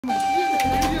So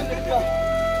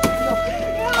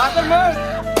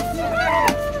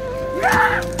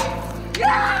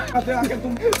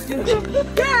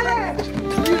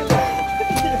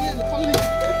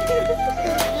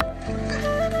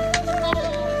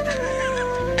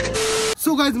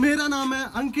guys, मेरा नाम है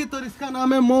अंकित और इसका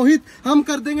नाम है मोहित। हम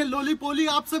कर देंगे लोली पोली।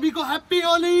 आप सभी को हैप्पी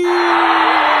होली।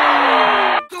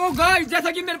 तो गाइस,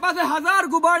 जैसा कि मेरे पास है 1000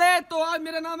 गुब्बारे, तो आज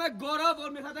मेरा नाम है गौरव और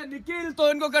मेरे साथ है निखिल, तो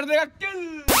इनको कर देगा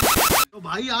किल। तो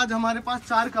भाई आज हमारे पास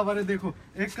 4 कवर है। देखो,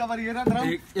 एक कवर ये रहा ड्रम,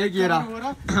 एक ये रहा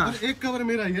और एक कवर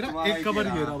मेरा ये रहा, एक कवर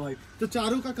ये रहा भाई। तो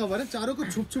चारों का कवर है। चारों को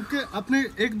छुप छुप के अपने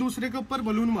एक दूसरे के ऊपर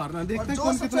बलून मारना है। देखते हैं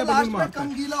कौन कितने बलून मारता है।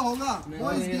 कम गीला होगा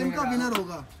वो इस गेम का विनर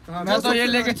होगा। मैं तो ये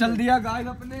लेके चल दिया गाइस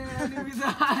अपने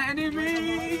एनिमी।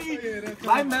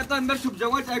 भाई मैं तो अंदर छुप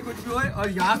जाऊंगा चाहे कुछ भी हो, और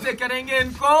यहाँ से करेंगे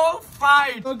इनको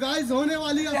फाइट। तो गाइस होने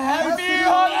वाली है हैप्पी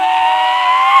होली।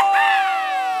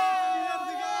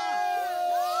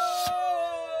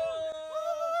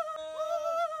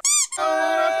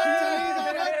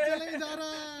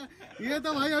 ये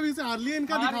तो भाई अभी से हार लिया।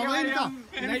 इनका दिखावा इनका।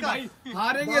 नहीं भाई,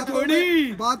 हारेंगे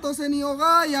थोड़ी, बातों से नहीं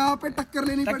होगा। यहाँ पे टक्कर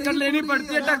लेनी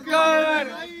पड़ती है। टक्कर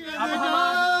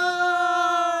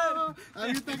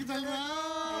अभी तक चल रहा।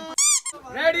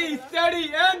 Ready steady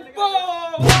and go.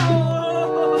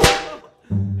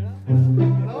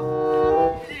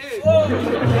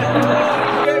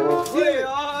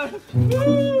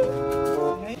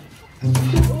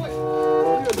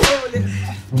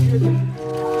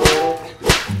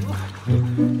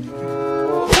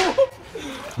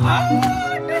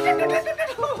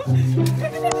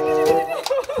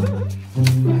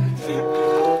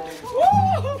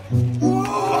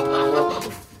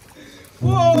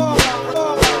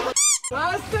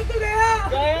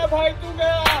 गया भाई, तू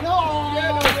गया।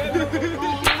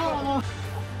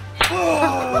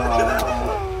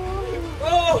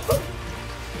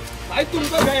 भाई तुम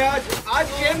तो गए। आज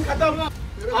गेम खत्म।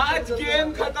 आज गेम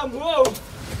खत्म हो।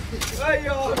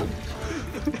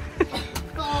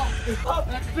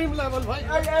 एक्सट्रीम लेवल भाई,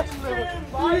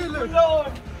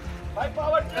 भाई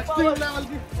पावर एक्सट्रीम लेवल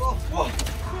की।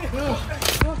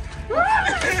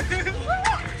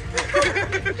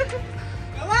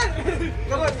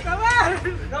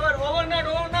 कवर ओवर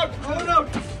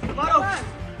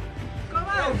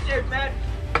मारो। शिट मैन,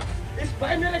 इस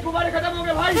भाई मेरे गुब्बारे खत्म हो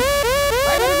गए। भाई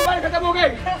मेरे गुब्बारे खत्म हो गए।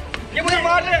 ये मुझे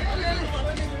मार रहे।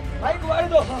 भाई गुब्बारे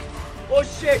दो। Oh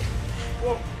shit.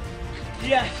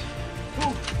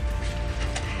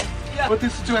 बहुत ही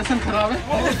सिचुएशन खराब है।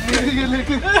 ये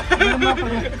लेके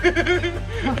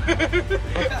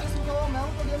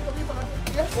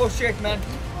ओ शिट मैन।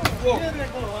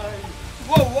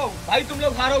 वो भाई तुम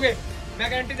लोग हारोगे,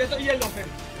 मैं गारंटी देता हूँ। ये लो फिर,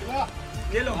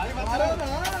 ये लो।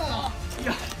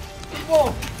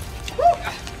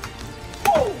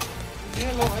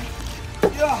 ये लो भाई।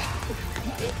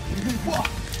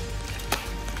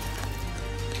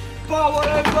 पावर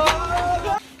एंड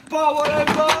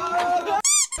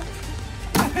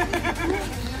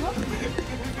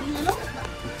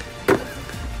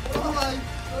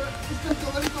इसका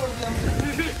कवर ही तोड़ दिया।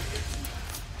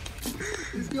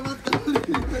 इसके बाद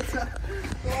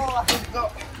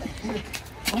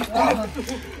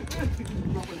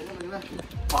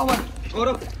पावर।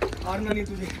 गौरव, हारना नहीं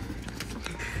तुझे।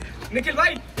 निखिल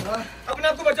भाई, अपने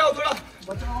आप को बचाओ थोड़ा।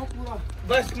 बचाओ पूरा।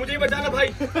 बस मुझे ही बचाना भाई।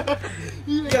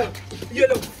 ये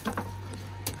लो।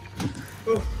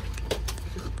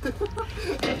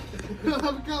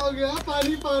 अब क्या हो गया?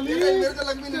 पानी पानी। मेरे को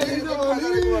लग भी नहीं।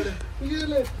 ये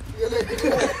ले।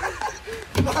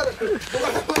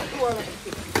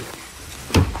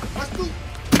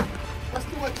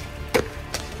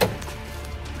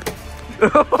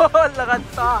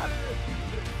 लगातार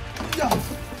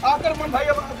आक्रमण भाई,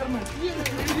 अब आक्रमण।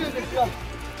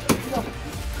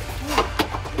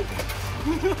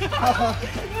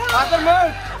 आक्रमण।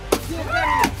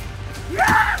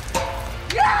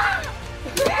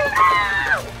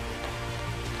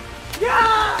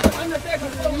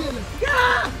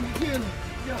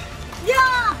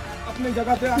 अपनी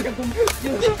जगह पे आकर तुम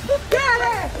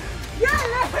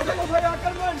चलो भाई।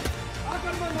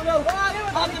 आक्रमण हो जाओ।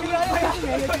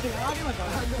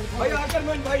 भाई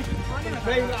आक्रमण भाई।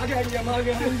 आगे हम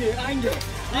आएंगे।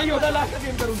 यही होता लास्ट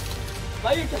गेम करूँ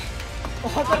भाई।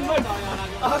 आक्रमण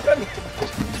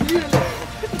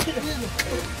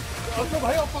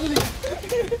भाई।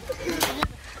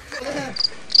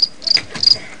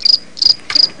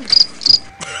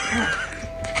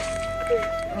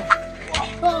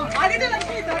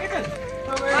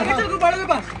 आगे चल गुब्बारे के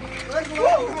पास।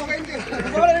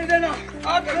 गुब्बारे नहीं देना।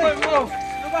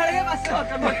 गुब्बारे के पास।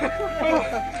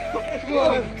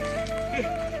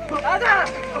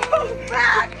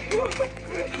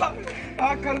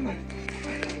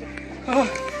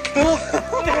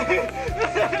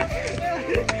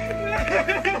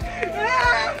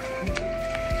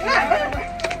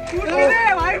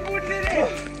 भाई फूट नहीं रहे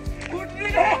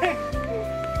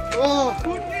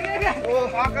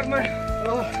आकर मैं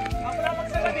अपना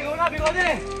मकसद भिगोना भिगो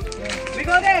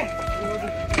दे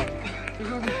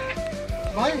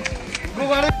भाई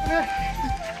गुब्बारे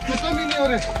खत्म ही नहीं हो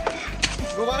रहे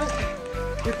गुब्बारे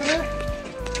कितने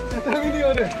खत्म ही नहीं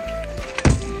हो रहे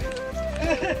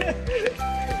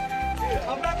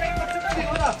अपना कहीं मकसद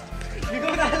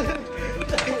भिगोना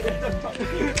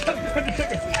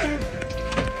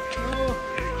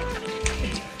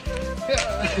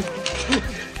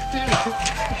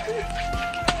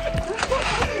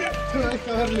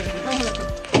कवर ले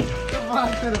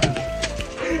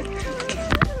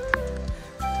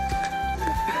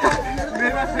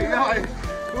मेरा सही है भाई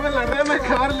तुम्हें लग रहा है मैं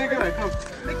कवर लेके बैठा हूँ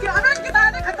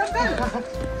खत्म कर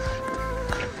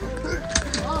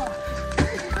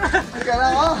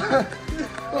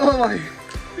ओ भाई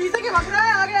पीछे के भाग रहा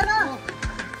है आ गया ना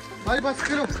भाई बस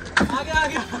करो आ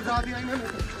गया बता दिया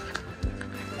इन्होंने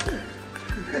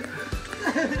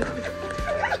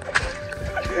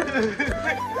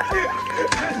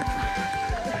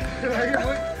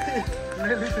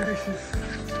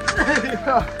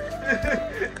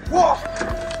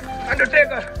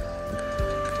Undertaker.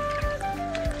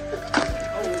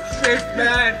 Oh shit,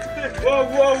 man.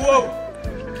 Whoa.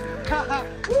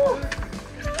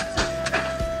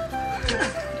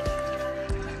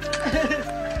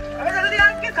 अरे जल्दी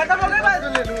अंकित खत्म हो गए बस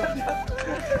ले लूँ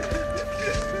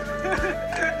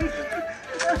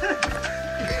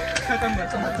खत्म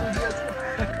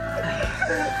बस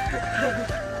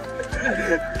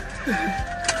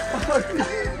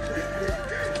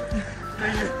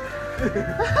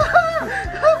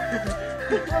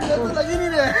तो लग ही नहीं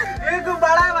रहे ये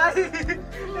गुब्बारा है भाई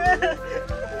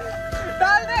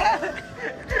डाल दे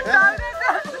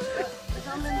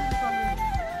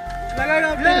लगाएगा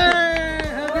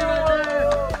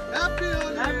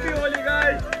हैप्पी होली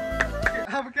गाइस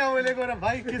अब क्या बोले गोरा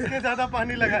भाई किसके ज्यादा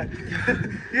पानी लगा है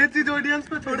ये चीज ऑडियंस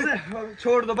पे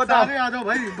छोड़ दो बताओ सारे आ जाओ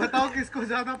भाई बताओ किसको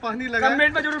ज्यादा पानी लगा है?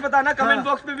 कमेंट में जरूर बताना कमेंट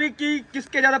बॉक्स में भी कि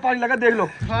किसके ज्यादा पानी लगा देख लो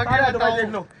आगे सारे आ जाओ भाई, बताओ। देख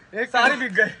लो एक सारे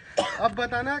बिक गए अब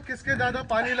बताना किसके ज्यादा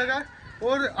पानी लगा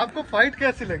और आपको फाइट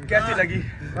कैसी लगी कैसी लगी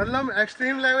मतलब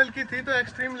एक्सट्रीम लेवल की थी तो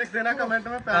एक्सट्रीम लिख देना कमेंट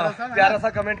में प्यारा सा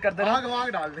कमेंट कर देना आग वाग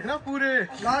डाल देना पूरे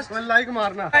लास्ट लाइक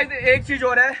मारना एक चीज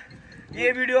और है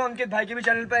ये वीडियो अंकित भाई के भी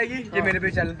चैनल पे आएगी ये मेरे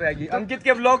भी चैनल पे आएगी अंकित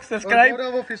के ब्लॉग सब्सक्राइब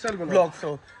और वो ऑफिशियल ब्लॉग्स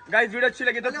हो गाइस वीडियो अच्छी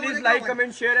लगी तो please like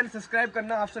comment share and subscribe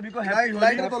करना आप सभी को हैप्पी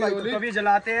होली तो अभी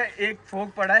जलाते हैं एक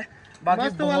फोग पड़ा है बाकी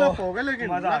मस्त वाला होगा लेकिन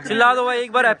चिल्ला दो भाई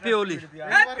एक बार हैप्पी होली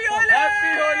हैप्पी होली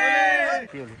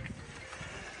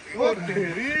ओ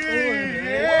तेरी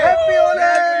हैप्पी होली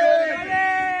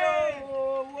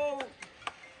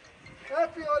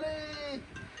हैप्पी होली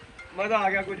मजा आ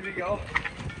गया कुछ भी क्या हो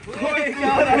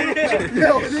ये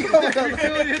होली का मजा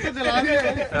ये तो जला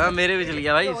दिया हाँ मेरे भी चल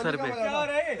गया भाई सर पे क्या हो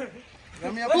रहा है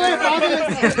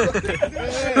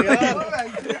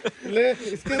ले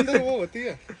इसके अंदर वो होती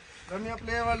है Ramiya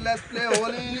play let's play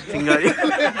Holi चिंगारी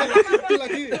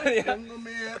लगी रंगों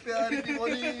में है प्यारी की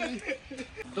होली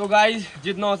तो गाइस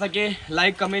जितना हो सके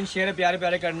लाइक कमेंट शेयर प्यारे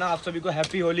प्यारे करना आप सभी को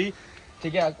हैप्पी होली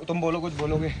ठीक है तुम बोलो कुछ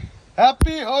बोलोगे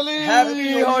happy Holi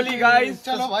happy Holi guys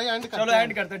चलो भाई एंड चलो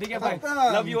एंड करते हैं ठीक है भाई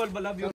love you all love you